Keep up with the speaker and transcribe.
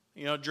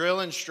Drill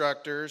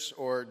instructors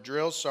or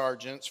drill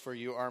sergeants, for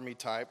you Army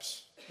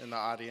types in the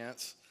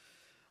audience,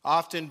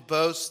 often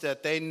boast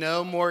that they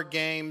know more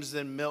games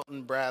than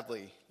Milton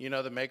Bradley,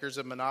 the makers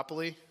of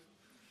Monopoly.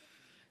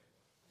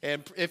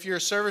 And if you're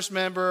a service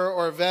member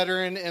or a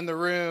veteran in the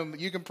room,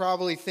 you can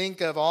probably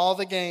think of all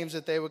the games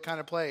that they would kind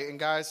of play. And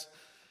guys,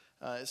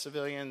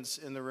 civilians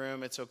in the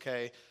room, it's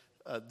okay.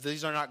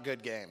 These are not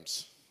good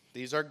games.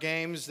 These are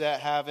games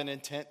that have an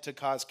intent to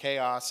cause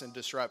chaos and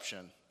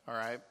disruption, all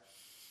right?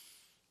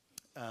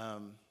 I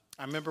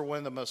remember one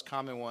of the most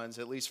common ones,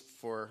 at least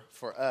for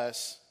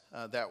us,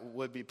 that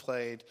would be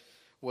played,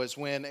 was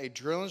when a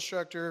drill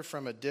instructor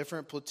from a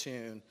different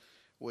platoon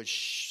would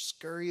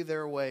scurry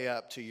their way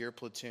up to your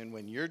platoon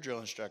when your drill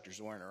instructors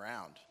weren't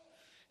around.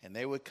 And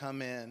they would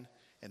come in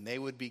and they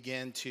would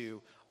begin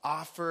to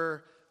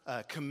offer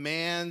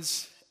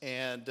commands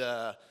and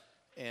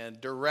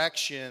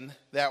direction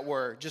that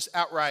were just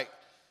outright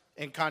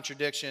in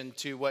contradiction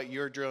to what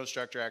your drill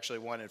instructor actually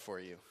wanted for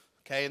you.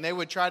 Okay, and they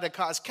would try to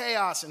cause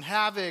chaos and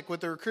havoc with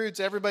the recruits.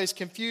 Everybody's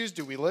confused.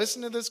 Do we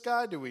listen to this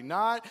guy? Do we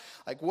not?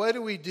 What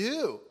do we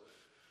do?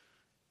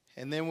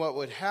 And then what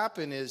would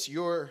happen is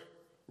your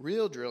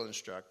real drill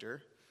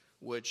instructor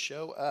would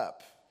show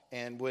up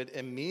and would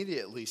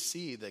immediately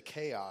see the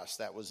chaos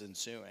that was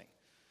ensuing.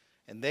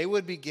 And they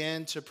would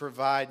begin to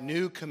provide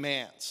new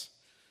commands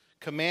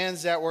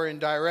that were in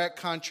direct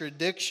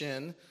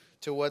contradiction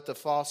to what the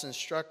false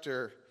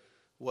instructor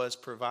was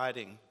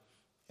providing.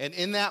 And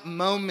in that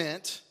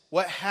moment,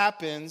 what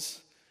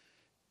happens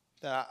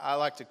that I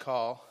like to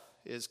call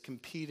is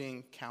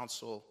competing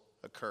counsel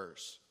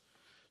occurs.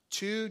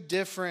 Two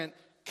different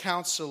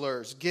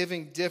counselors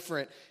giving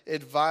different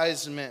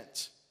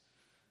advisement.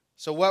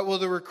 So what will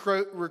the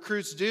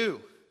recruits do?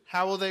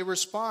 How will they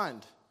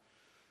respond?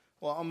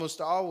 Well,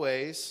 almost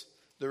always,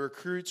 the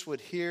recruits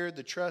would hear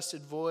the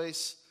trusted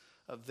voice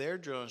of their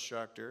drill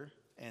instructor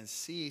and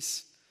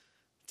cease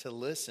to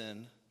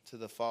listen to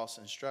the false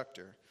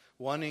instructor,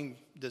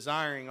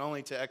 desiring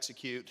only to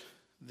execute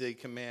the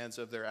commands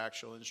of their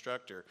actual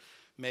instructor.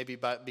 Maybe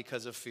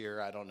because of fear,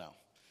 I don't know.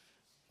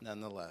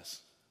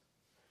 Nonetheless.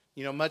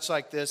 Much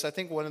like this, I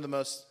think one of the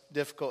most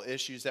difficult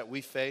issues that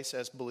we face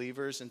as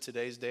believers in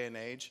today's day and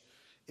age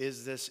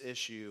is this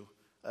issue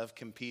of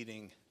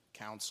competing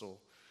counsel.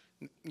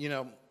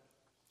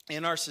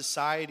 In our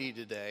society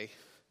today,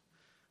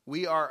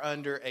 we are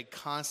under a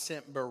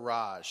constant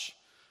barrage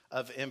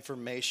of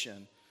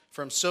information,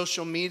 from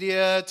social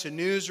media to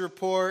news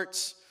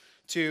reports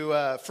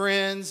to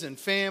friends and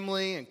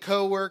family and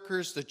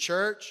coworkers, the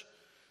church.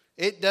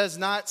 It does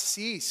not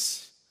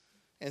cease.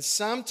 And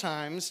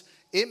sometimes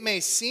it may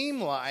seem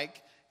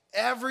like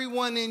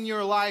everyone in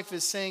your life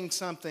is saying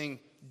something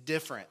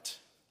different.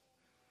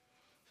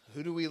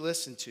 Who do we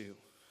listen to?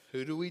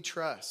 Who do we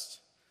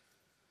trust?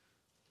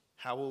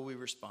 How will we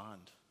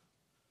respond?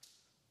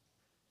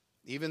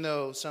 Even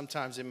though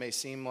sometimes it may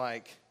seem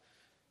like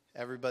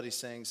everybody's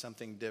saying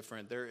something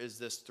different, there is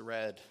this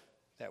thread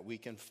that we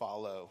can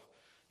follow,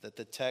 that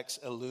the text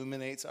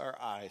illuminates our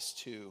eyes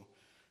to,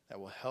 that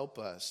will help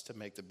us to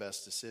make the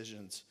best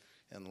decisions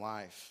in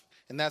life.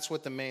 And that's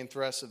what the main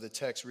thrust of the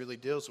text really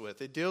deals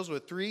with. It deals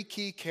with three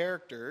key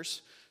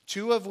characters,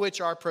 two of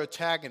which are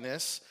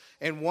protagonists,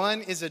 and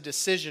one is a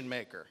decision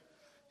maker.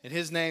 And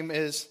his name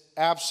is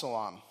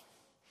Absalom.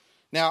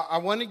 Now, I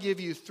want to give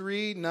you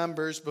three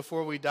numbers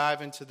before we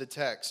dive into the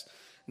text.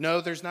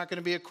 No, there's not going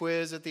to be a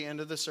quiz at the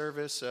end of the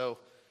service, so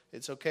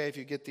it's okay if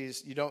you get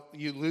these.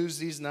 You lose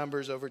these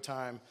numbers over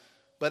time.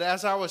 But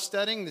as I was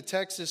studying the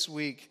text this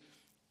week,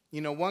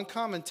 one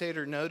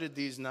commentator noted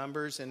these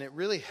numbers, and it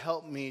really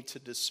helped me to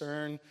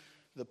discern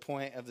the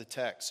point of the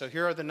text. So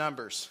here are the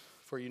numbers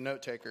for you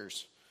note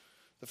takers.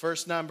 The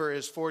first number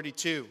is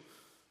 42.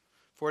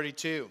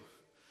 42.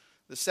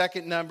 The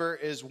second number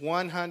is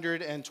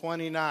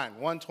 129.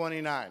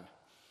 129.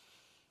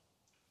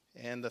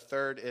 And the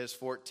third is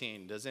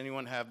 14. Does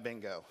anyone have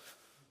bingo?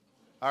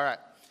 All right.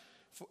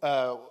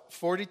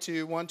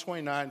 42,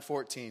 129,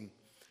 14.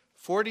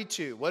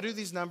 42. What do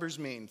these numbers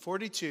mean?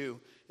 42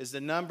 is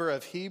the number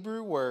of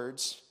Hebrew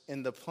words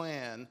in the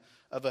plan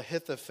of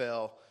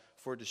Ahithophel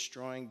for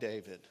destroying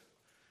David.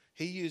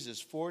 He uses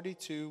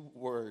 42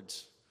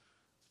 words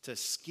to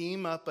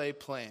scheme up a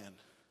plan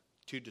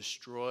to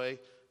destroy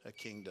a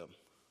kingdom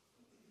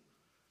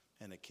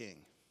and a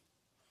king.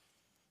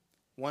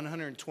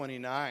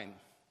 129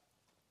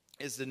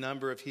 is the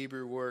number of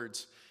Hebrew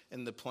words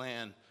in the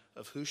plan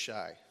of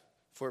Hushai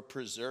for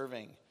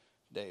preserving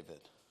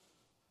David.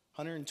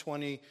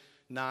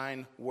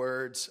 129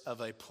 words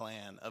of a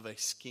plan, of a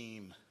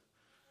scheme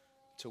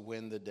to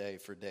win the day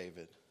for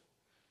David.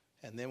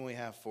 And then we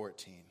have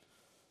 14,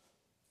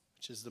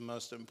 which is the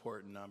most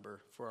important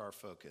number for our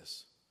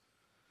focus.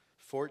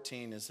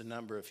 14 is the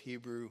number of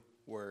Hebrew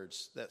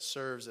words that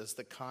serves as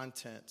the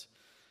content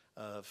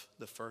of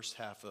the first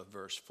half of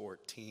verse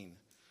 14,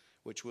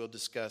 which we'll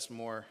discuss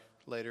more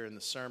later in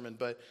the sermon.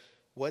 But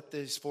what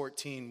these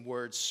 14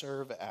 words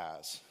serve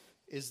as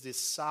is the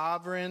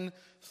sovereign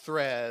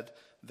thread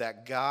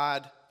that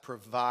God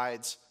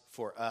provides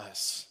for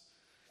us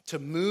to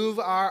move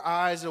our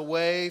eyes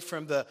away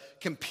from the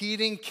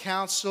competing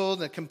counsel,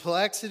 the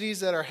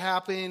complexities that are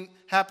happening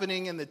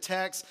in the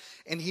text,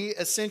 and he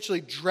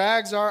essentially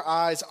drags our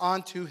eyes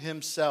onto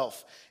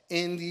himself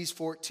in these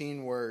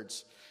 14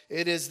 words.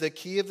 It is the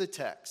key of the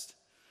text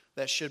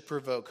that should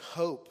provoke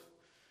hope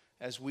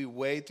as we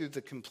wade through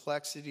the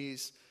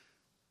complexities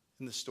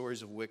and the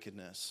stories of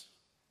wickedness.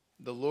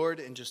 The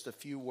Lord, in just a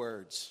few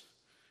words,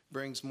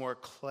 brings more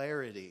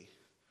clarity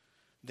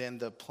than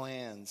the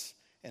plans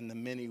and the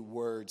many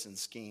words and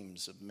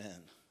schemes of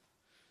men.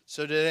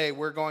 So today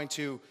we're going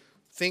to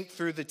think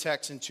through the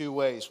text in two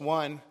ways.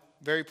 One,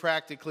 very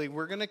practically,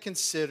 we're going to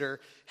consider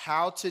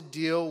how to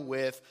deal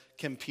with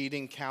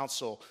competing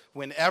counsel.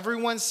 When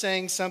everyone's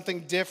saying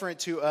something different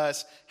to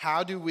us,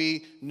 how do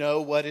we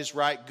know what is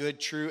right, good,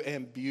 true,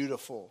 and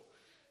beautiful?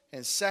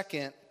 And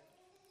second,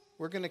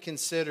 we're going to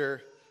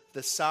consider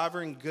the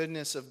sovereign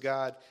goodness of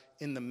God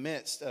in the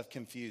midst of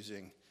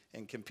confusing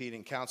and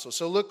competing counsel.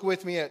 So look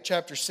with me at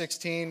chapter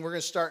 16. We're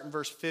going to start in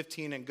verse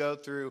 15 and go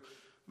through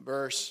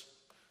verse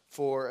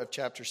 4 of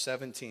chapter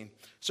 17.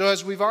 So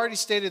as we've already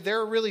stated, there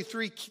are really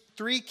three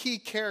key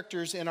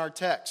characters in our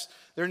text.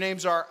 Their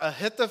names are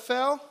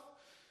Ahithophel,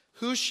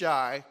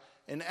 Hushai,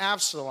 and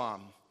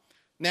Absalom.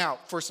 Now,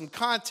 for some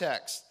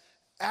context,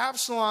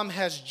 Absalom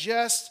has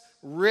just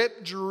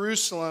ripped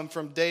Jerusalem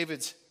from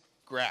David's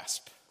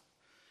grasp.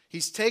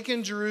 He's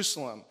taken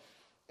Jerusalem.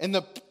 And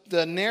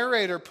the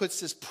narrator puts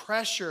this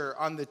pressure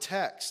on the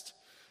text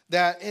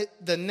that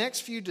the next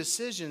few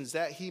decisions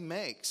that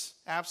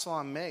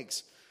Absalom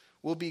makes,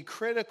 will be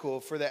critical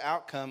for the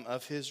outcome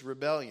of his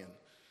rebellion.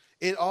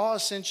 It all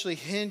essentially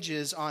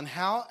hinges on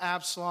how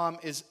Absalom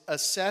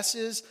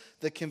assesses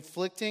the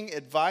conflicting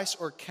advice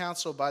or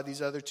counsel by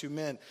these other two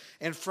men.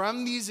 And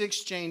from these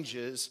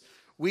exchanges,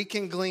 we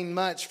can glean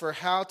much for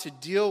how to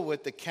deal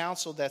with the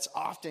counsel that's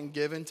often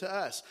given to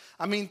us.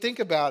 I mean, think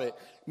about it.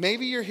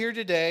 Maybe you're here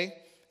today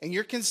and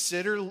you're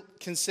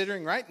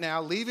considering right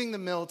now leaving the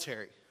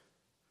military.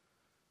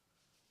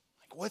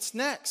 Like, what's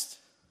next?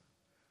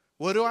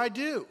 What do I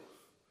do?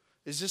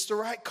 Is this the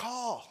right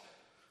call?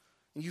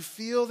 And you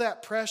feel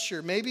that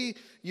pressure. Maybe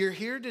you're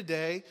here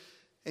today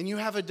and you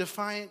have a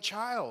defiant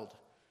child.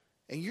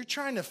 And you're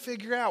trying to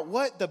figure out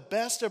what the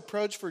best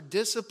approach for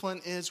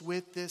discipline is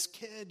with this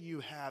kid you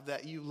have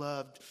that you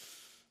loved,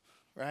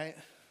 right?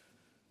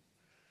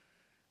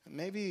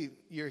 Maybe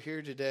you're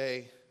here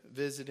today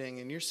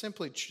visiting and you're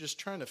simply just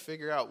trying to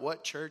figure out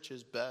what church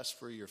is best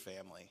for your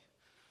family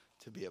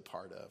to be a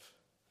part of.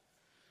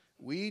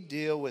 We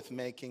deal with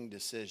making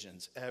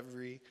decisions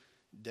every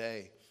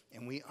day,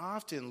 and we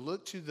often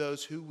look to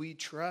those who we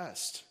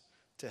trust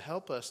to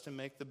help us to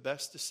make the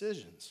best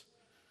decisions.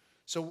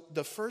 So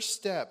the first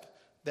step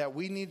that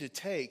we need to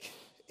take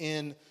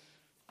in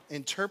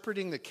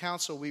interpreting the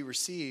counsel we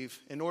receive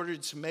in order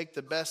to make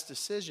the best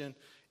decision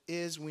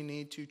is we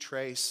need to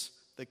trace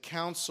the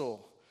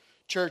counsel.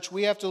 Church,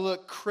 we have to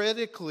look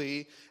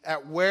critically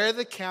at where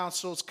the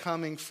counsel is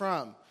coming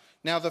from.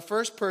 Now, the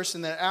first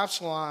person that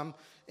Absalom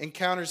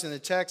encounters in the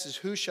text is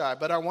Hushai,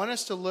 but I want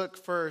us to look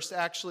first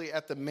actually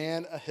at the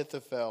man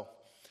Ahithophel.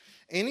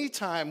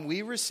 Anytime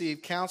we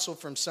receive counsel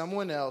from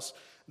someone else,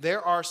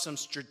 there are some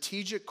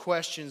strategic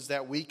questions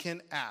that we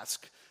can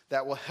ask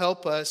that will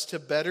help us to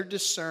better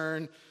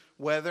discern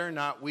whether or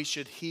not we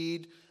should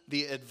heed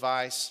the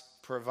advice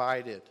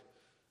provided.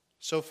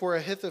 So for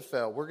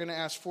Ahithophel, we're going to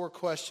ask 4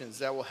 questions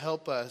that will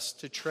help us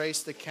to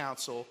trace the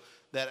counsel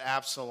that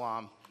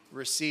Absalom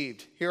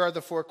received. Here are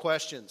the 4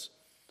 questions.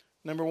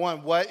 Number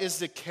 1, what is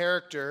the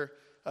character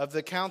of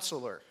the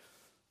counselor?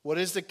 What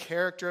is the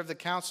character of the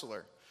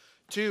counselor?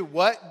 2,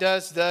 what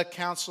does the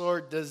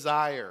counselor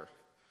desire?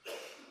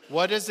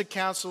 What does the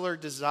counselor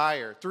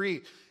desire?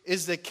 3,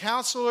 is the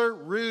counselor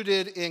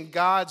rooted in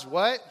God's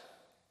what?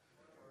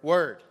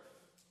 Word.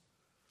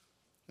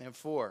 And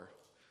 4,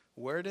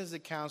 where does the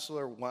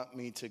counselor want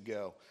me to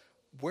go?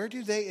 Where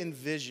do they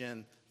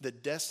envision the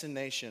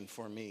destination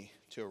for me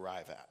to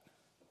arrive at?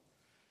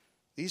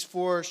 These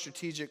 4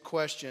 strategic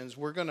questions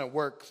we're going to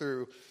work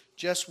through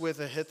just with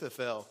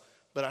Ahithophel,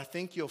 but I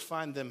think you'll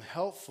find them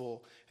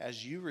helpful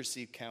as you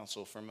receive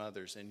counsel from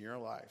others in your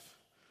life.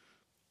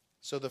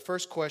 So the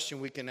first question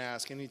we can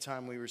ask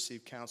anytime we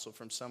receive counsel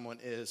from someone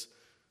is,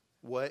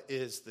 what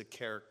is the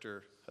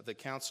character of the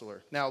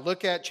counselor? Now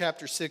look at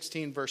chapter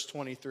 16, verse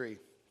 23.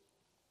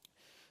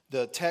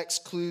 The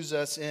text clues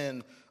us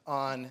in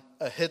on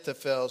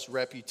Ahithophel's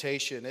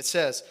reputation. It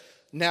says,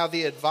 now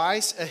the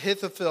advice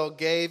Ahithophel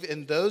gave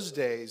in those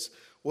days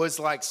was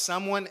like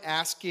someone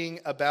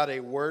asking about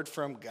a word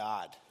from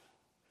God.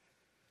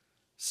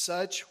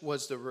 Such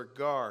was the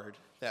regard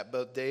that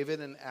both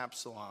David and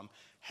Absalom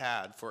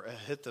had for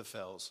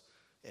Ahithophel's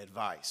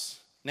advice.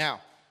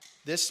 Now,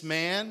 this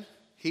man,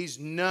 he's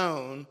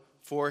known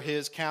for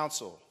his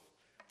counsel,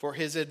 for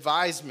his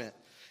advisement.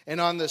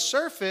 And on the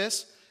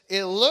surface,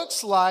 it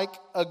looks like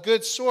a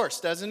good source,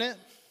 doesn't it?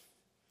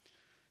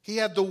 He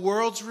had the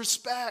world's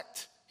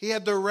respect. He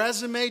had the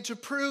resume to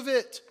prove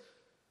it.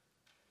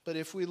 But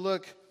if we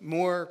look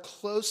more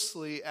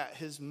closely at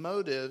his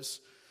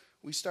motives,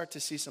 we start to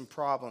see some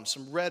problems.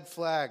 Some red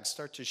flags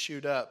start to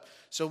shoot up.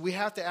 So we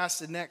have to ask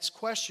the next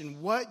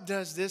question. What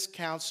does this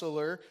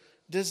counselor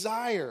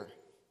desire?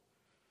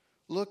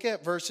 Look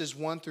at verses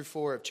 1 through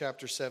 4 of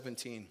chapter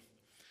 17.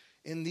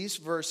 In these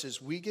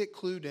verses, we get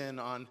clued in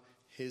on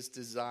his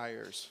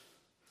desires.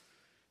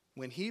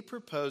 When he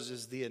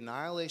proposes the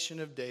annihilation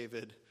of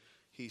David,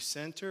 he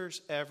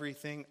centers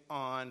everything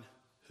on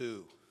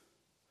who?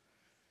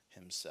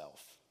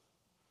 Himself.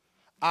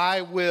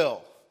 I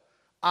will,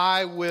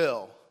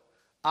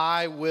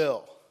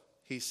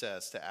 he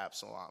says to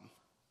Absalom.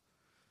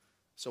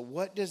 So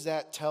what does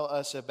that tell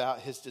us about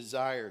his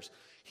desires?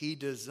 He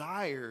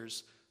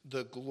desires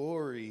the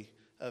glory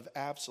of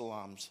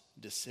Absalom's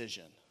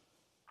decision.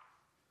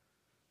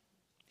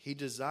 He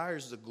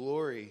desires the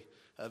glory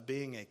of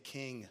being a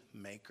king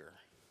maker,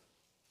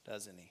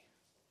 doesn't he?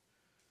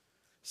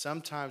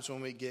 Sometimes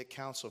when we get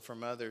counsel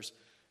from others,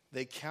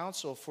 they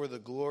counsel for the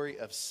glory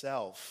of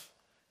self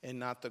and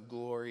not the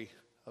glory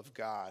of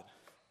God.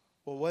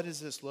 Well, what does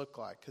this look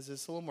like? Because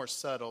it's a little more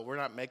subtle. We're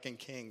not making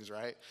kings,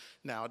 right?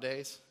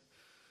 Nowadays.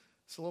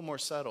 It's a little more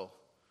subtle.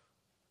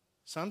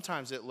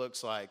 Sometimes it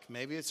looks like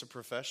maybe it's a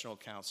professional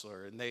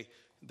counselor and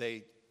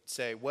they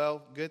say,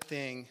 well, good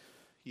thing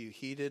you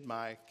heeded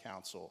my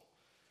counsel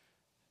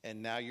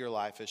and now your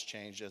life has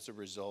changed as a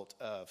result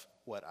of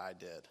what I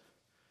did.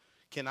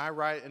 Can I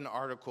write an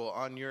article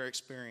on your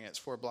experience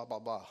for blah, blah,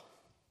 blah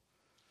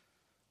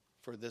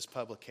for this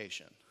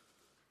publication?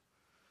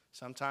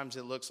 Sometimes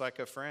it looks like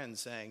a friend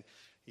saying,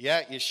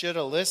 yeah, you should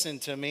have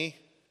listened to me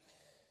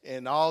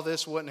and all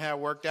this wouldn't have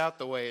worked out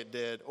the way it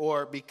did.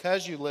 Or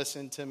because you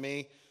listened to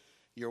me,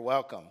 you're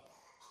welcome.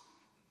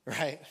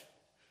 Right?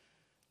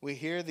 We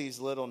hear these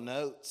little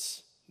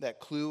notes that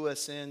clue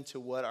us into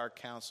what our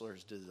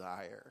counselors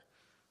desire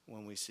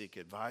when we seek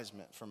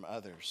advisement from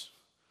others.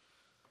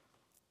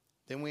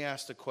 Then we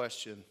ask the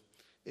question,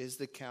 is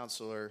the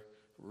counselor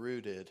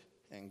rooted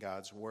in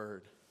God's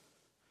word?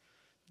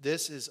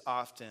 This is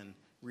often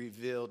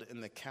revealed in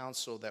the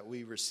counsel that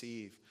we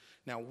receive.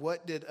 Now,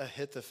 what did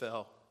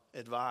Ahithophel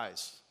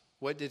advise?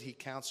 What did he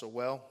counsel?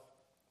 Well,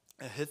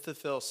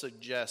 Ahithophel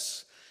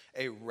suggests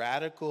a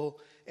radical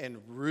and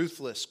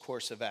ruthless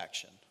course of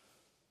action.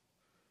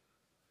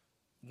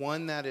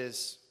 One that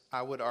is,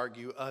 I would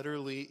argue,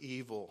 utterly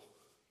evil.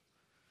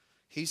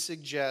 He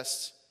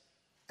suggests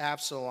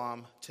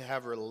Absalom to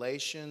have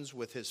relations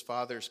with his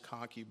father's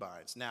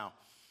concubines. Now,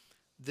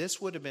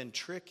 this would have been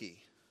tricky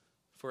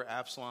for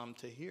Absalom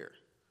to hear.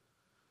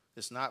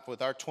 It's not,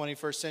 with our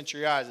 21st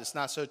century eyes, it's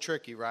not so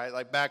tricky, right?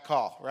 Like bad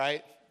call,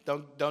 right?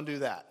 Don't do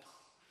that.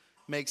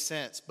 Makes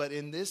sense. But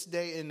in this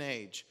day and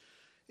age,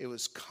 it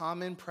was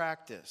common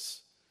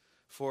practice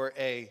for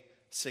a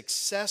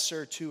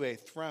successor to a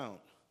throne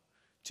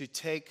to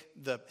take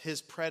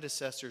his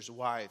predecessor's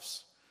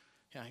wives.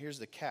 Now, here's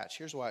the catch.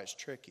 Here's why it's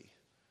tricky.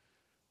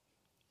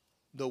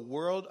 The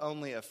world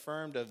only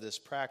affirmed of this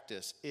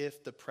practice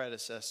if the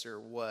predecessor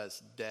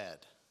was dead,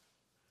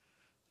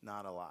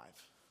 not alive.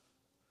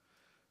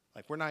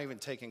 Like, we're not even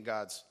taking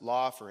God's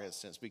law, for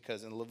instance,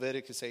 because in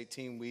Leviticus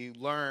 18, we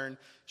learn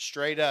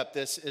straight up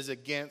this is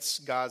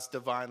against God's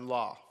divine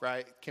law,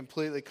 right?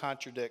 Completely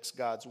contradicts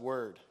God's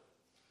word.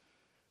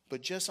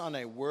 But just on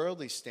a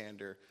worldly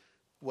standard,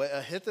 what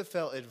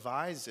Ahithophel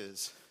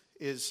advises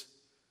is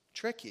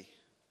tricky.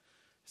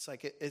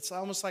 It's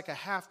almost like a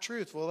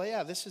half-truth. Well,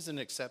 yeah, this is an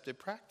accepted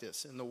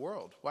practice in the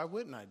world. Why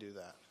wouldn't I do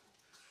that?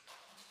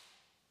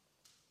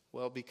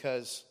 Well,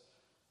 because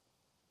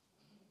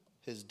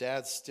his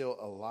dad's still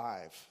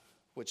alive,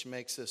 which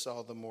makes this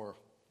all the more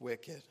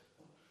wicked.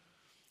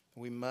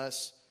 We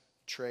must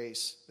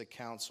trace the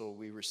counsel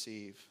we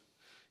receive.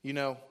 You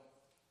know,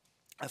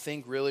 I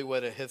think really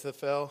what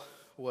Ahithophel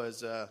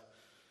was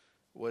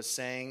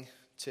saying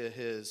to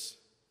his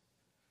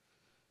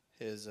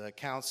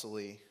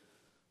counselee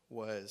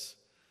was,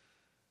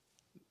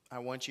 I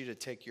want you to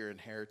take your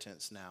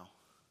inheritance now.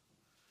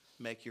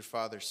 Make your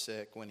father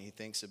sick when he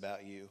thinks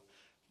about you.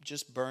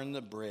 Just burn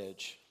the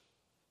bridge.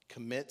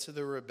 Commit to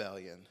the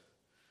rebellion.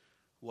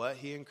 What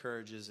he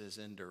encourages is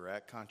in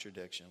direct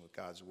contradiction with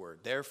God's word.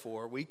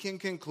 Therefore, we can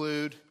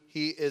conclude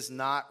he is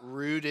not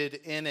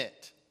rooted in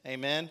it.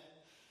 Amen?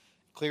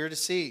 Clear to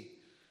see.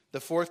 The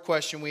fourth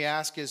question we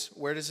ask is,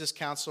 where does this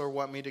counselor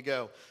want me to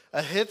go?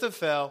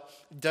 Ahithophel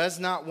does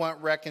not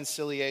want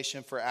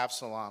reconciliation for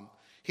Absalom.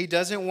 He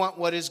doesn't want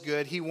what is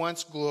good. He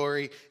wants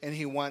glory and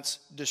he wants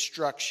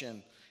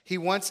destruction. He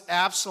wants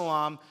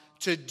Absalom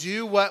to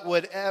do what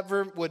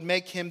would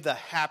make him the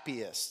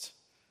happiest.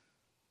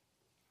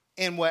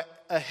 And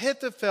what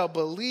Ahithophel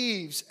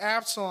believes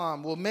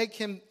Absalom will make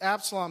him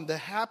Absalom the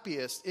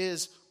happiest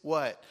is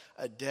what?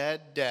 A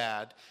dead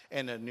dad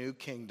and a new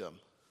kingdom.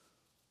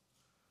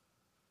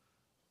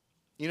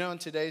 You know, in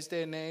today's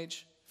day and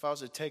age, if I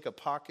was to take a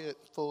pocket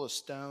full of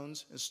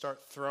stones and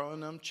start throwing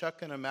them,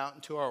 chucking them out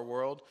into our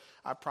world,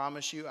 I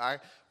promise you I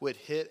would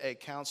hit a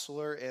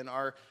counselor in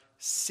our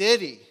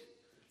city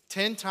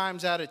 10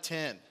 times out of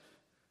 10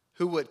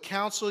 who would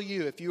counsel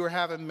you if you were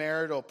having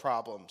marital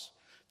problems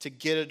to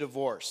get a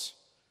divorce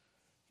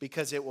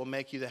because it will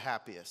make you the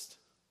happiest.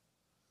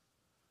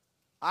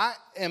 I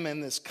am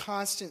in this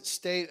constant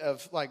state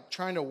of like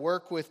trying to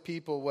work with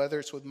people, whether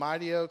it's with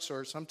Mighty Oaks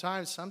or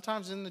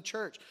sometimes in the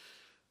church,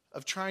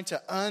 of trying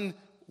to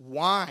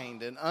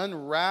unwind and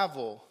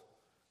unravel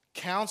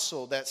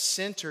counsel that's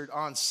centered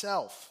on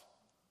self.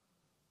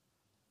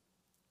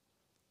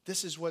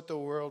 This is what the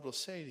world will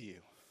say to you.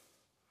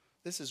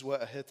 This is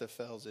what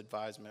Ahithophel's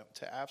advisement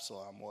to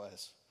Absalom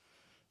was.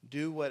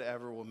 Do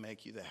whatever will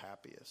make you the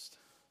happiest.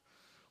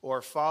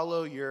 Or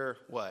follow your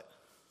what?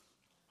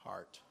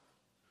 Heart.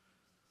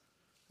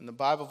 And the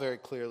Bible very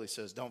clearly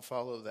says, don't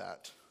follow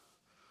that.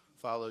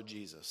 Follow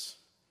Jesus.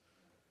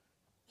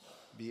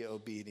 Be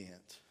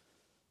obedient.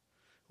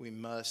 We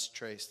must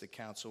trace the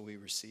counsel we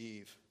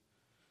receive.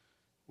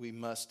 We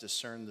must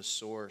discern the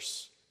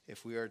source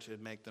if we are to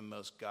make the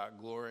most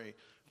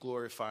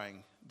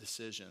glorifying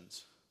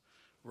decisions,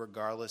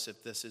 regardless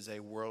if this is a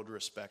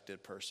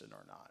world-respected person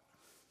or not.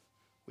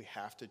 We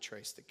have to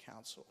trace the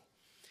counsel.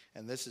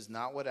 And this is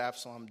not what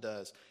Absalom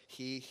does.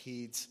 He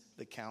heeds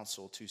the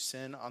counsel to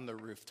sin on the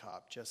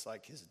rooftop, just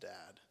like his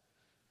dad.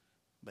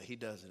 But he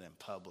does it in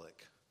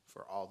public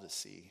for all to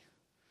see.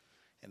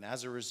 And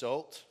as a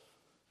result,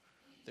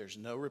 there's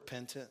no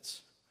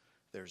repentance.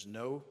 There's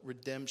no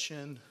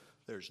redemption.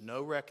 There's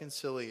no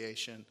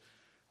reconciliation.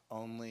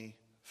 Only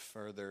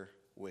further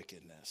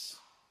wickedness.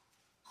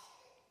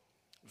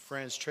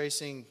 Friends,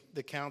 tracing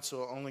the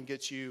counsel only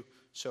gets you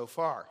so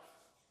far.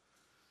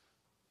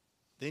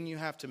 Then you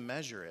have to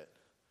measure it.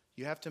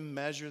 You have to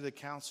measure the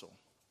counsel.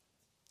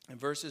 In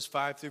verses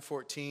 5 through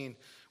 14,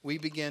 we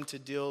begin to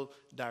deal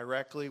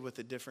directly with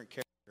a different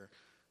character,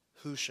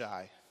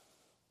 Hushai.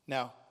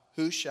 Now,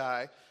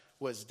 Hushai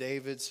was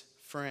David's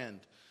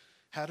friend.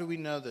 How do we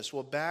know this?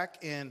 Well,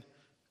 back in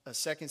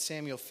 2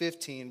 Samuel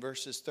 15,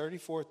 verses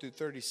 34 through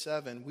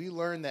 37, we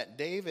learn that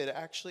David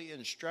actually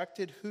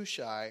instructed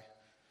Hushai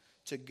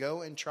to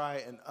go and try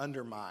and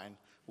undermine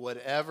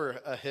whatever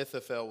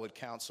Ahithophel would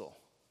counsel.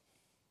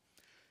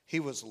 He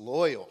was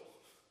loyal.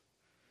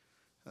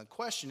 And the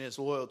question is,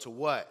 loyal to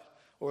what?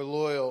 Or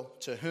loyal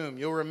to whom?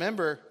 You'll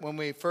remember when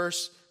we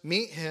first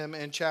meet him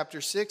in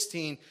chapter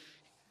 16,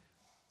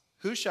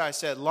 Hushai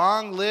said,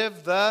 long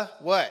live the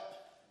what?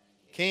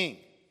 King.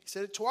 He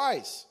said it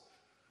twice.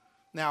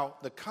 Now,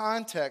 the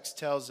context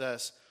tells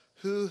us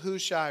who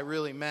Hushai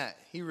really meant.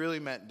 He really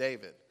meant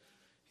David.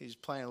 He's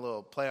playing a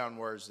little play on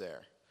words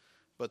there.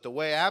 But the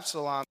way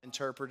Absalom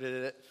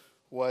interpreted it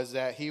was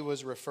that he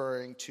was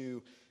referring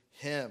to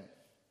him.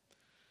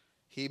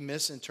 He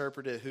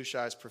misinterpreted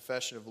Hushai's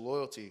profession of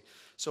loyalty.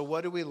 So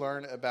what do we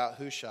learn about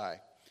Hushai?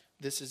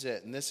 This is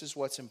it, and this is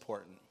what's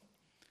important.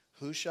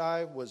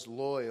 Hushai was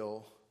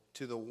loyal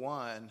to the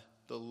one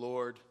the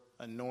Lord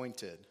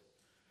anointed.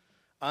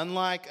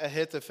 Unlike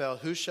Ahithophel,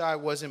 Hushai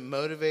wasn't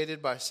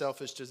motivated by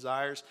selfish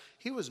desires.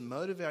 He was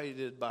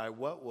motivated by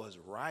what was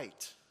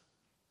right.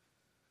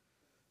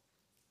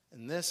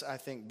 And this, I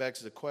think,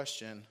 begs the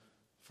question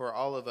for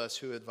all of us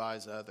who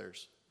advise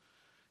others.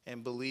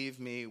 And believe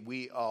me,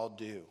 we all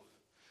do.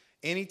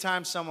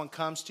 Anytime someone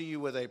comes to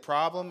you with a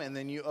problem and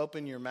then you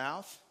open your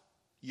mouth,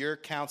 you're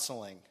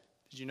counseling.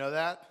 Did you know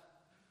that?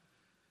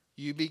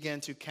 You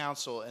begin to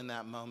counsel in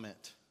that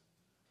moment.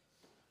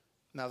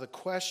 Now the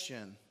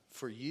question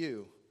for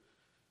you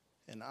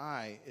and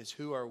I is,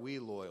 who are we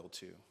loyal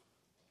to?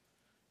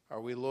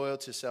 Are we loyal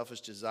to selfish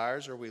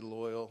desires, or are we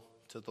loyal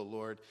to the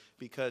Lord?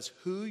 Because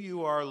who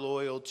you are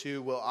loyal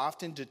to will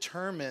often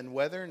determine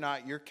whether or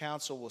not your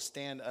counsel will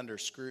stand under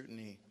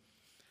scrutiny.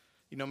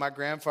 You know, my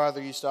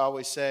grandfather used to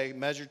always say,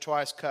 measure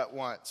twice, cut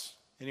once.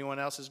 Anyone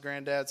else's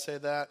granddad say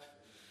that?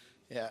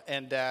 Yeah,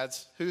 and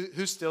dads.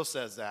 Who still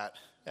says that?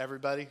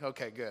 Everybody?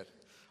 Okay, good.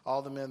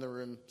 All the men in the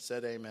room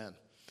said amen.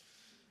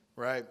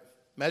 Right?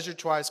 Measure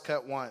twice,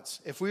 cut once.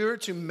 If we were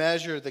to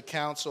measure the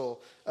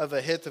counsel of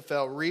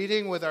Ahithophel,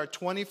 reading with our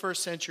 21st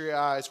century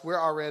eyes, we're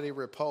already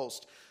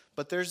repulsed.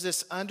 But there's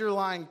this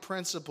underlying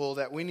principle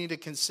that we need to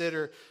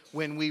consider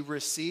when we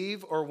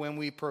receive or when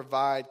we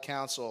provide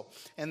counsel.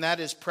 And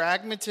that is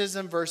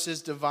pragmatism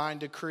versus divine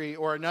decree.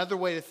 Or another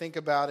way to think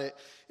about it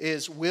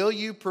is, will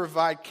you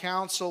provide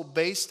counsel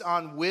based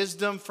on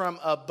wisdom from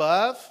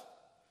above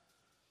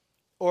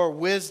or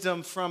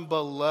wisdom from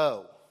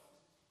below?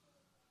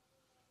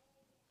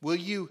 Will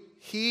you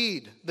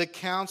heed the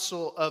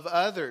counsel of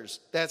others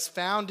that's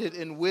founded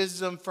in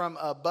wisdom from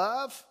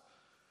above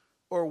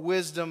or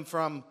wisdom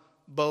from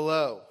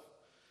below?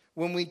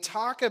 When we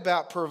talk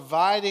about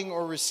providing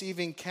or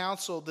receiving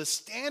counsel, the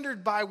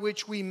standard by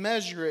which we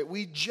measure it,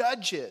 we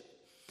judge it,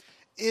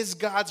 is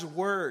God's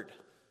word.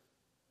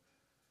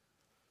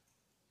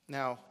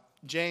 Now,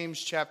 James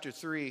chapter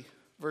 3,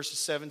 verses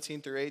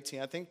 17 through 18.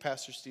 I think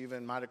Pastor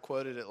Stephen might have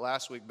quoted it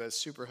last week, but it's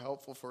super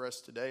helpful for us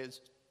today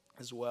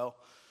as well.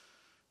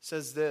 It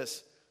says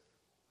this: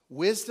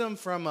 wisdom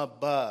from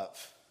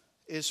above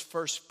is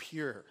first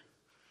pure,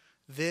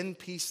 then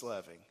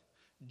peace-loving,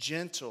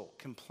 gentle,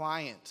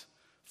 compliant,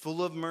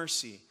 full of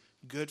mercy,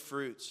 good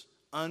fruits,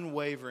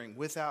 unwavering,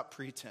 without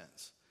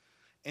pretense.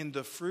 And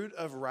the fruit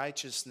of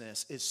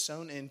righteousness is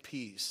sown in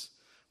peace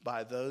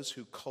by those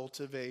who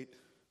cultivate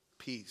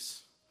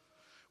peace.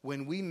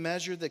 When we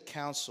measure the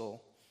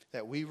counsel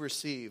that we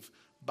receive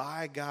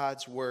by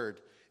God's word,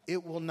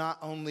 it will not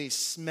only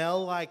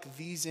smell like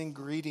these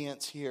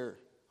ingredients here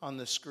on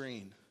the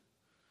screen,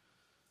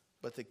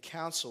 but the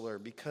counselor,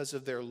 because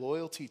of their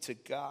loyalty to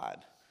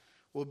God,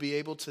 will be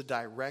able to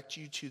direct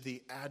you to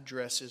the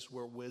addresses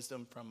where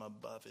wisdom from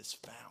above is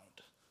found.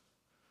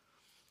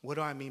 What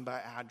do I mean by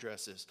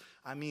addresses?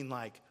 I mean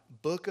like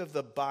book of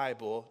the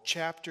Bible,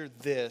 chapter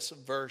this,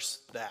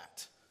 verse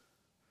that.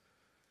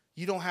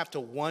 You don't have to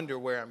wonder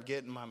where I'm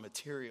getting my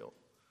material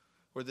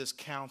or this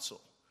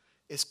counsel.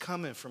 It's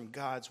coming from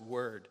God's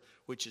word,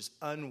 which is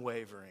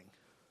unwavering,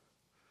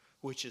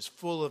 which is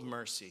full of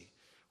mercy,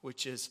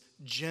 which is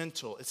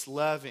gentle, it's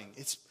loving,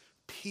 it's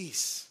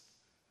peace.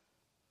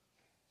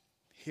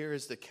 Here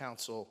is the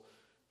counsel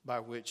by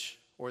which,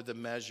 or the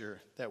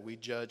measure that we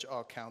judge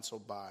all counsel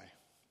by.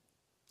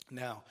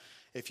 Now,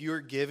 if you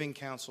are giving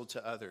counsel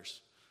to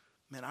others,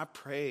 man, I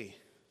pray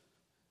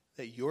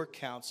that your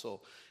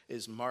counsel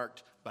is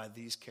marked by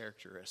these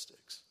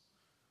characteristics.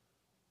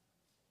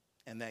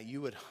 And that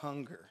you would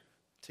hunger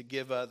to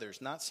give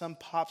others, not some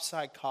pop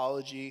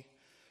psychology,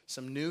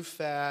 some new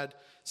fad,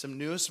 some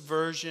newest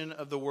version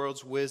of the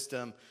world's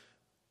wisdom,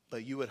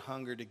 but you would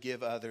hunger to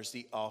give others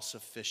the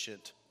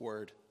all-sufficient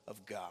word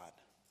of God.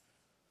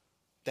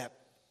 That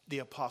the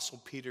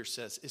Apostle Peter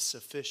says is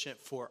sufficient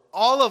for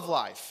all of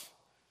life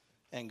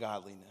and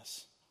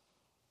godliness.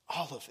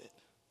 All of it.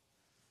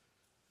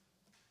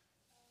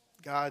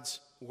 God's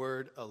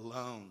word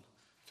alone,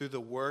 through the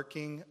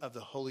working of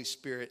the Holy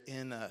Spirit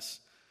in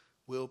us,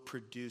 will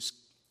produce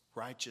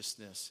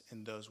righteousness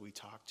in those we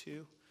talk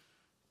to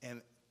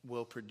and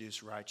will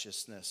produce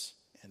righteousness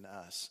in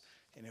us.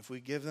 And if we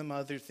give them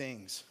other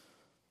things,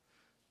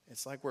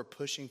 it's like we're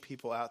pushing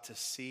people out to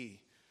sea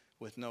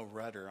with no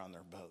rudder on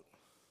their boat,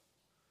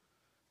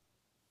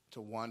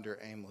 to wander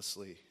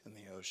aimlessly in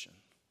the ocean.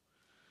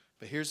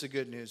 But here's the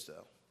good news,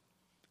 though.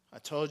 I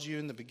told you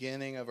in the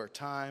beginning of our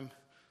time,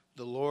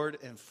 the Lord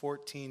in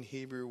 14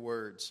 Hebrew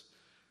words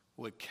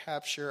would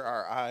capture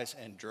our eyes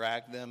and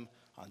drag them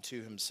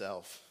onto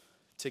himself,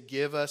 to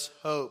give us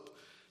hope,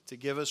 to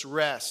give us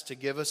rest, to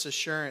give us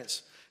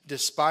assurance,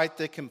 despite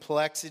the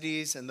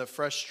complexities and the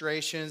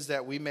frustrations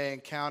that we may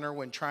encounter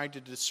when trying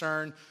to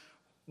discern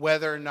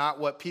whether or not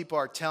what people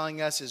are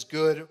telling us is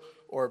good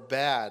or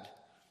bad.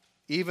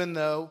 Even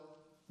though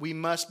we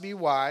must be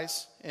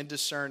wise and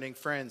discerning,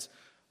 friends,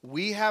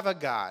 we have a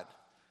God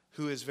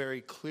who is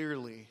very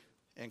clearly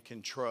in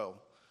control.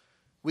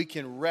 We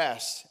can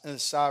rest in the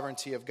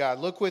sovereignty of God.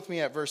 Look with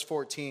me at verse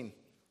 14.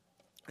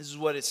 This is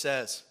what it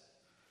says.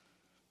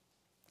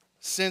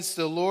 Since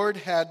the Lord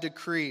had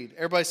decreed.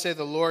 Everybody say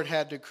the Lord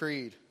had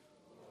decreed.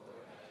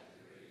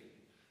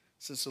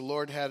 Since the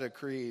Lord had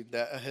decreed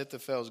that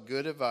Ahithophel's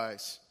good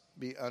advice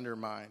be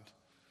undermined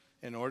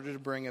in order to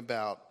bring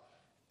about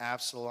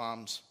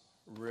Absalom's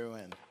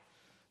ruin.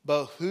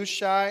 Both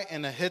Hushai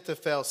and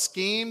Ahithophel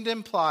schemed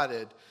and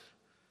plotted,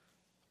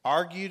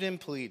 argued and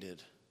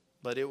pleaded,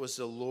 but it was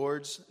the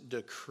Lord's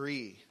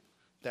decree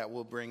that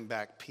will bring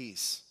back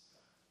peace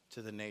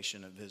to the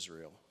nation of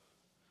Israel.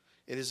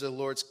 It is the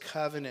Lord's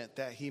covenant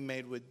that he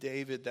made with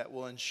David that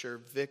will ensure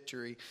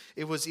victory.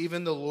 It was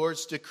even the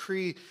Lord's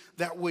decree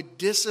that would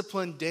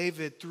discipline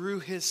David through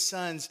his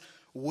son's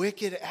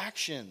wicked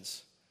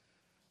actions.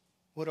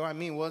 What do I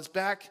mean? Well, it's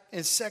back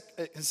in 2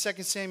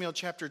 Samuel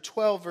chapter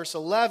 12, verse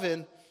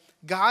 11.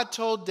 God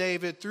told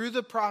David through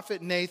the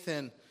prophet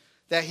Nathan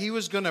that he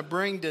was going to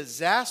bring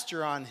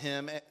disaster on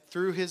him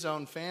through his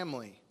own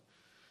family.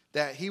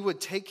 That he would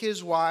take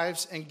his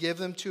wives and give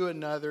them to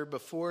another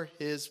before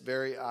his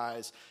very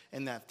eyes.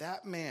 And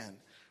that man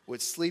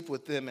would sleep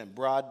with them in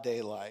broad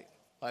daylight,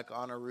 like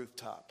on a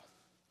rooftop.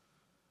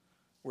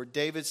 Where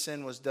David's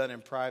sin was done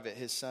in private,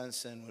 his son's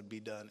sin would be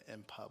done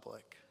in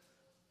public.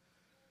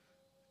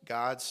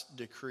 God's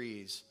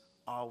decrees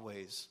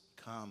always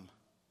come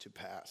to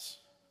pass.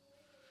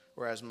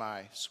 Whereas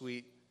my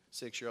sweet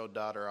 6-year-old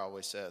daughter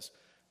always says,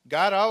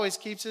 God always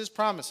keeps his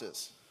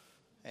promises.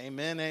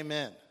 Amen,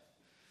 amen.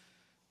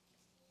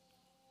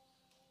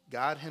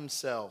 God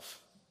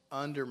himself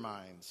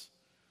undermines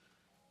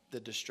the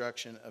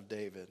destruction of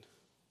David.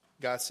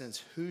 God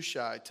sends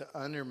Hushai to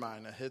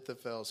undermine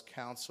Ahithophel's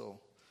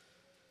counsel.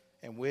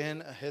 And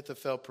when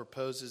Ahithophel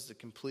proposes the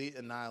complete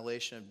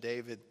annihilation of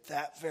David,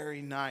 that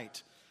very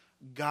night,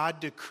 God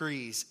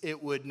decrees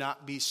it would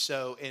not be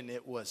so, and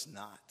it was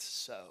not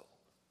so.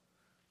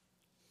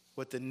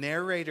 What the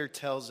narrator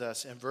tells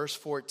us in verse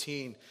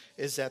 14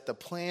 is that the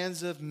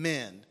plans of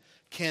men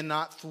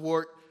cannot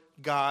thwart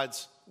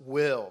God's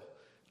will.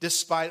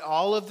 Despite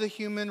all of the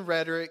human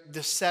rhetoric,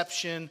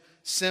 deception,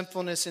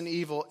 sinfulness, and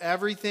evil,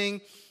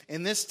 everything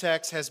in this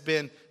text has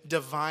been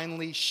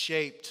divinely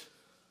shaped.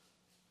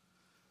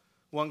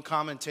 One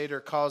commentator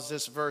calls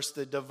this verse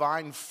the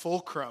divine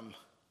fulcrum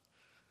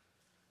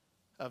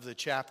of the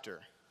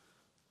chapter.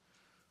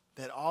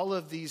 That all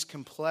of these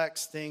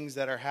complex things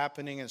that are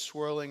happening and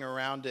swirling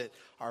around it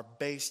are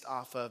based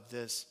off of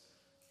this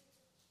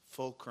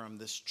fulcrum,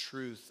 this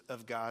truth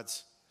of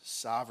God's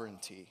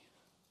sovereignty.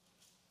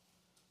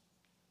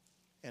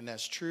 And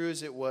as true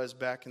as it was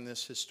back in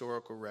this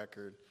historical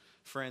record,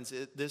 Friends,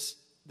 this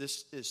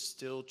is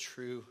still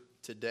true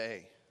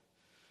today.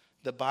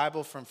 The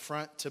Bible from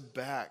front to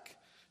back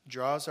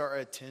draws our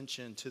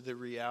attention to the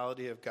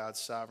reality of God's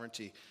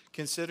sovereignty.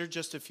 Consider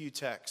just a few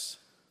texts.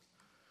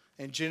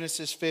 In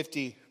Genesis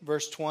 50,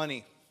 verse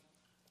 20,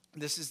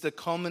 this is the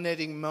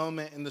culminating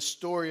moment in the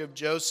story of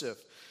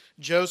Joseph.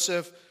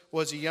 Joseph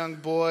was a young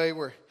boy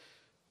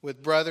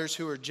with brothers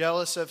who were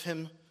jealous of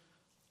him,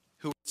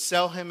 who would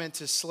sell him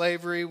into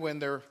slavery when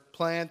their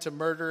plan to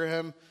murder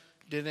him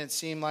didn't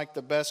seem like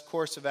the best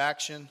course of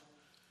action.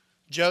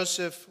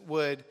 Joseph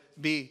would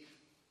be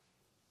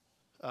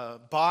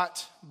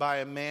bought by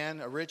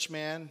a rich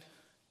man,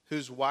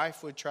 whose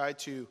wife would try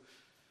to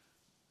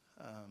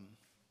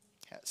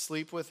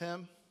sleep with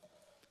him,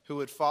 who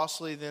would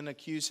falsely then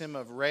accuse him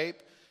of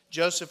rape.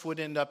 Joseph would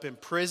end up in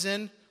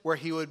prison where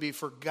he would be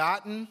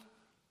forgotten.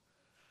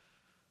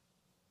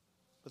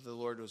 But the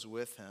Lord was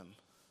with him,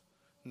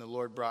 and the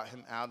Lord brought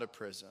him out of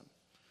prison.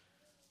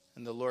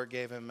 And the Lord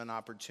gave him an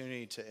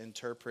opportunity to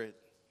interpret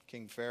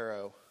King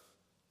Pharaoh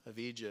of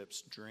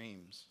Egypt's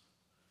dreams.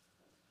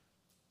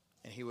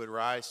 And he would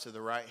rise to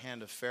the right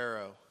hand of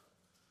Pharaoh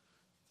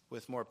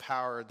with more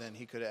power than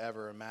he could have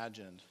ever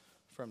imagined,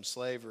 from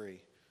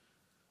slavery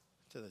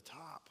to the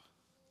top,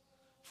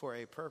 for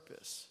a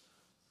purpose.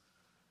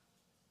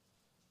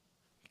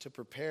 To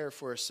prepare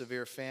for a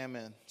severe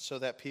famine so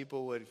that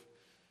people would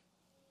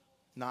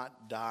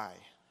not die.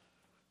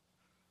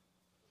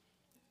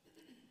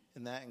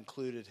 And that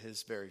included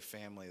his very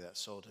family that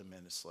sold him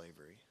into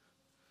slavery.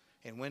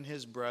 And when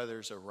his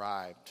brothers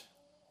arrived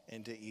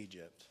into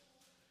Egypt,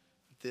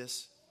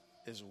 this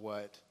is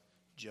what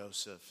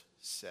Joseph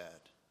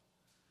said.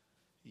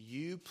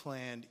 You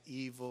planned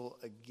evil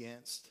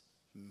against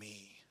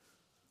me.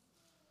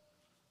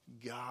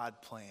 God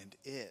planned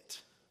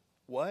it.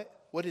 What?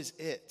 What is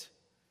it?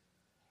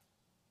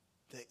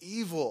 The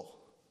evil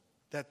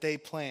that they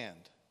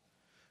planned.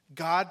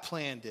 God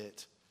planned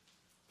it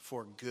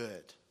for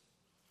good,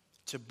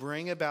 to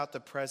bring about the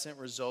present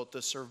result,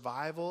 the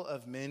survival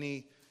of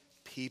many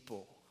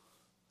people.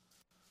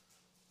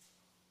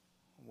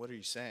 What are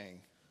you saying?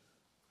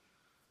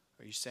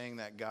 Are you saying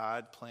that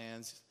God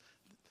plans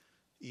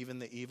even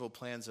the evil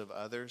plans of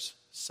others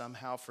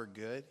somehow for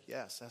good?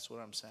 Yes, that's what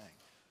I'm saying.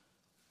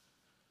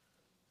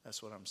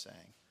 That's what I'm saying.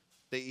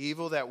 The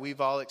evil that we've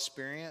all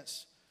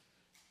experienced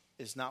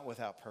is not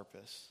without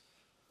purpose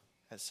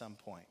at some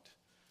point.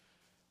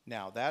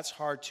 Now, that's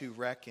hard to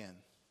reckon.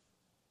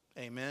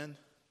 Amen?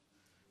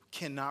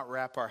 Cannot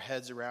wrap our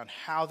heads around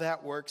how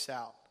that works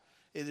out.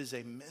 It is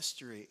a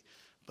mystery.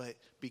 But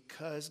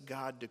because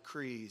God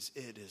decrees,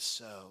 it is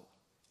so.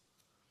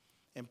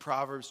 In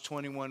Proverbs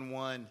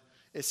 21:1,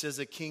 it says,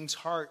 a king's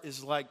heart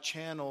is like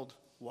channeled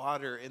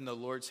water in the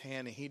Lord's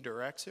hand, and he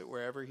directs it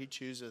wherever he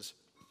chooses.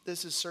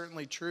 This is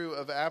certainly true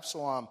of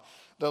Absalom.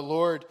 The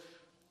Lord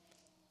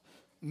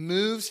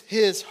moves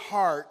his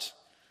heart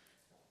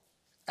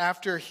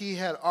after he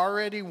had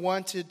already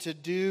wanted to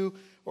do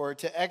or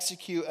to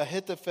execute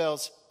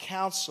Ahithophel's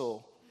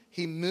counsel.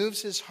 He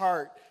moves his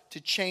heart to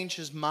change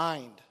his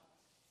mind,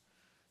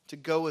 to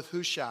go with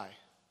Hushai.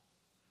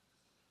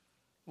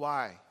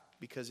 Why?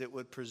 Because it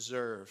would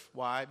preserve.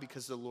 Why?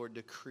 Because the Lord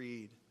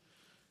decreed.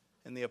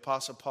 And the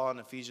Apostle Paul in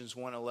Ephesians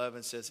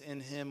 1:11 says, in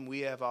him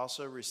we have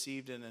also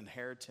received an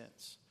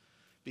inheritance,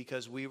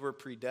 because we were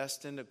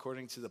predestined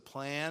according to the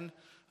plan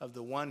of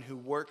the one who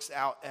works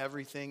out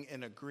everything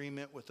in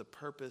agreement with the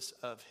purpose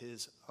of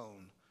his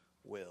own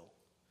will.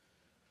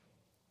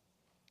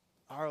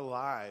 Our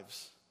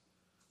lives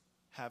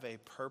have a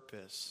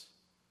purpose.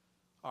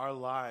 Our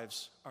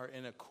lives are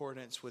in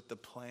accordance with the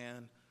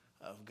plan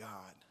of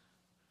God.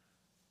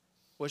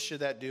 What should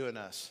that do in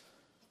us?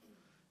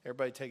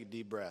 Everybody take a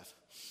deep breath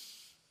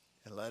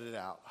and let it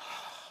out.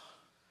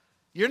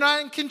 You're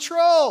not in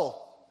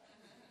control.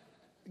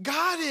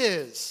 God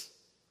is.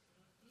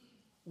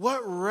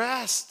 What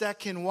rest that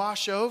can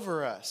wash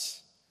over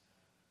us.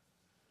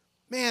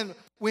 Man,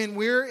 when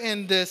we're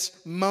in this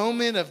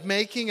moment of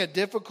making a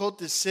difficult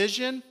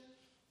decision,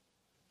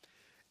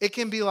 it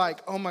can be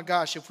like, oh my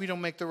gosh, if we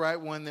don't make the right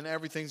one, then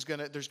there's going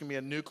to be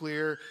a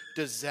nuclear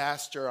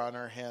disaster on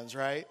our hands,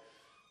 right?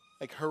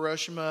 Like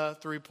Hiroshima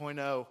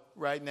 3.0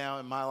 right now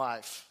in my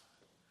life.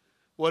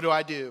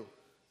 What do?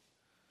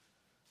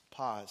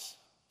 Pause.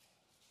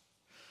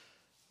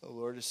 The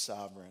Lord is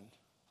sovereign.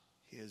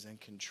 He is in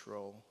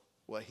control.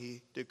 What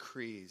he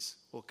decrees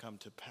will come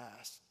to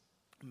pass.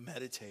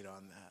 Meditate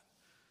on that.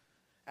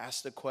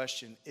 Ask the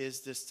question, is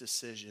this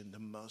decision the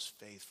most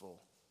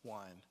faithful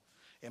one?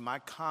 Am I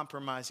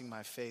compromising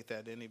my faith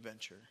at any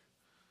venture?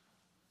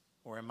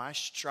 Or am I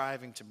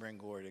striving to bring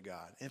glory to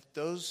God? If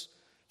those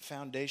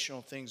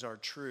foundational things are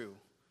true,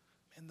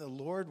 and the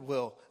Lord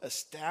will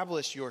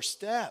establish your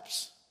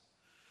steps.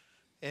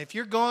 And if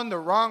you're going the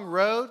wrong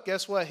road,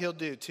 guess what he'll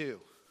do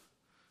too?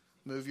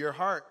 Move your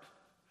heart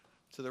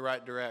to the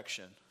right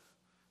direction,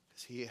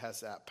 because he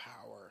has that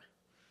power.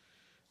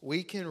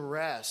 We can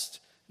rest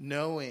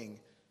knowing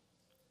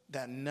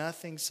that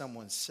nothing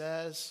someone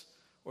says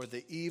or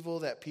the evil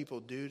that people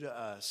do to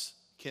us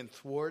can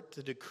thwart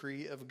the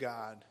decree of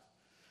God.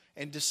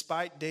 And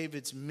despite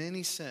David's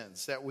many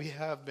sins that we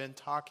have been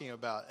talking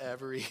about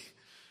every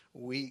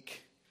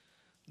week,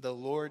 the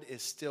Lord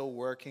is still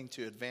working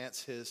to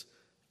advance his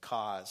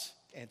cause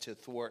and to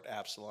thwart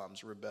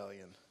Absalom's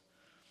rebellion.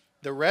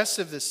 The rest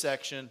of this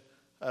section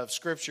of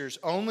scriptures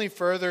only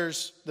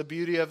furthers the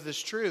beauty of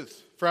this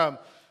truth, from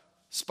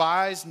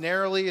spies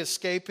narrowly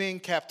escaping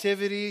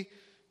captivity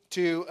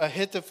to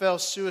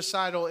Ahithophel's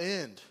suicidal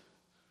end.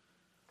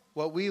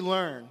 What we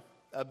learn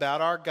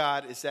about our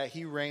God is that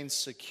he reigns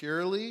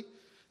securely,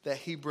 that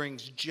he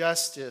brings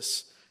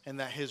justice, and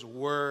that his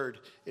word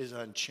is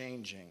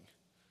unchanging.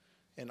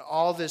 And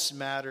all this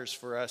matters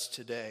for us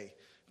today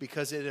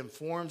because it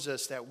informs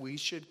us that we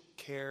should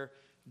care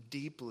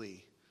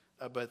deeply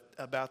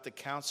about the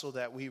counsel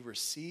that we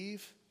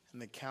receive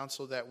and the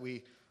counsel that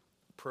we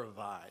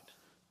provide.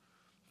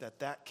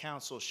 That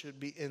counsel should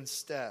be in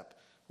step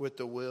with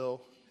the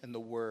will and the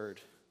word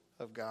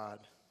of God.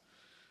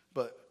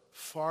 But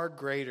far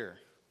greater,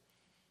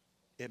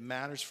 it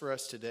matters for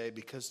us today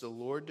because the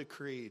Lord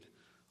decreed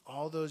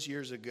all those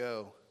years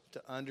ago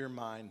to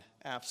undermine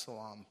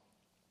Absalom.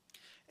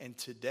 And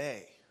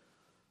today,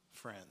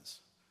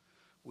 friends,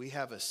 we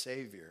have a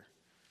Savior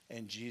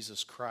in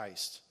Jesus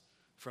Christ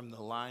from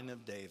the line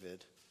of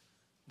David,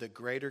 the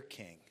greater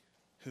King,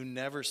 who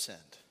never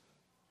sinned,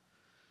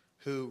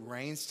 who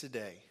reigns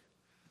today,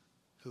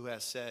 who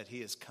has said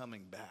he is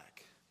coming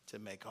back to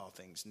make all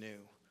things new.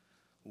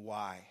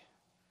 Why?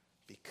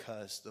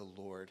 Because the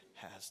Lord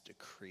has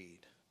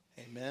decreed.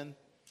 Amen?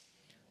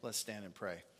 Let's stand and pray.